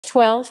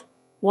12,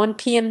 1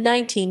 p.m.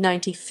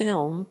 1990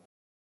 film.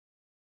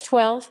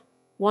 12,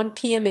 1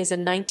 p.m. is a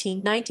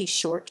 1990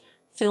 short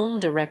film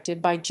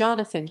directed by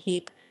Jonathan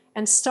Heap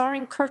and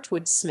starring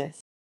Kurtwood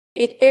Smith.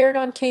 It aired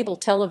on cable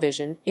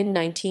television in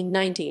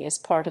 1990 as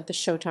part of the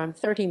Showtime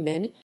 30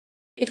 Min.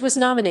 It was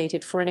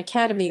nominated for an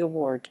Academy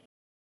Award.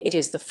 It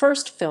is the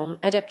first film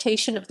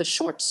adaptation of the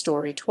short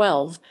story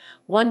 12,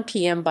 1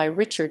 p.m. by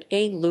Richard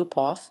A.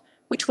 Lupoff,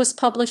 which was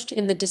published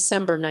in the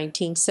December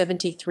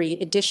 1973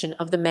 edition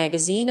of the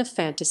Magazine of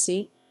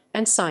Fantasy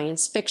and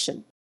Science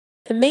Fiction.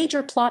 The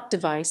major plot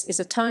device is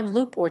a time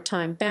loop or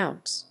time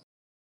bounce.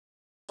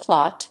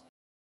 Plot: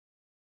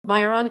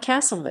 Myron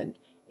Castleman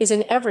is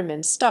an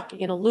everyman stuck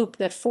in a loop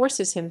that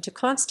forces him to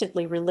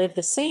constantly relive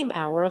the same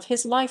hour of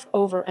his life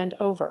over and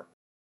over.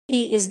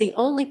 He is the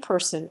only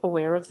person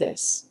aware of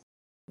this.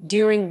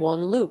 During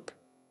one loop,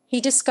 he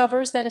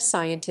discovers that a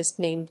scientist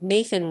named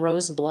Nathan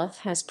Rosebluth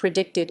has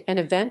predicted an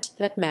event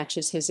that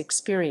matches his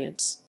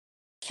experience.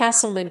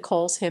 Castleman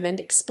calls him and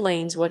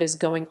explains what is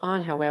going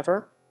on.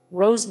 However,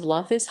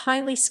 Rosebluth is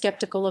highly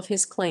skeptical of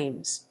his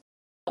claims.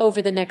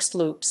 Over the next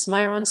loops,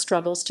 Myron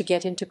struggles to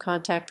get into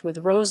contact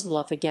with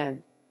Rosebluth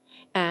again,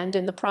 and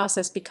in the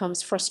process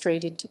becomes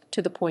frustrated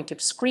to the point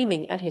of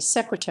screaming at his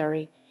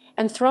secretary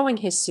and throwing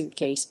his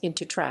suitcase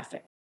into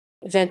traffic.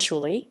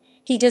 Eventually,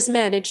 he does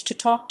manage to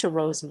talk to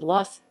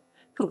Rosebluth,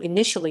 who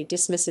initially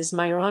dismisses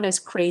Myron as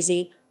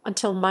crazy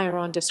until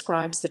Myron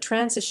describes the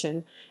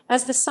transition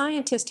as the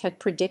scientist had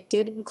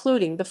predicted,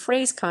 including the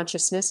phrase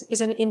consciousness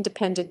is an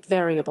independent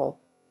variable,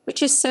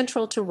 which is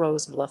central to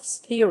Rosebluth's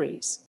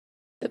theories.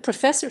 The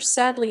professor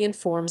sadly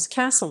informs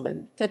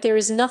Castleman that there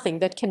is nothing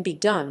that can be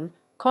done,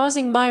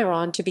 causing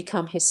Myron to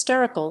become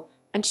hysterical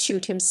and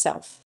shoot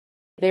himself.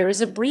 There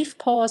is a brief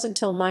pause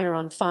until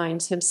Myron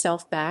finds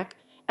himself back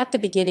at the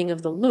beginning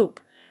of the loop,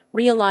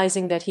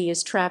 realizing that he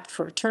is trapped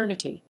for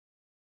eternity.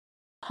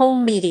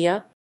 Home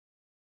media.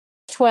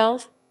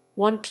 12,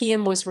 1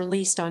 p.m. was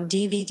released on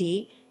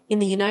DVD in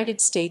the United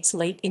States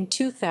late in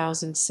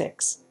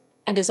 2006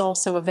 and is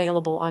also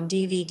available on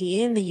DVD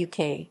in the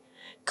UK,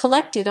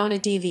 collected on a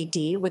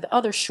DVD with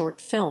other short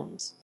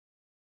films.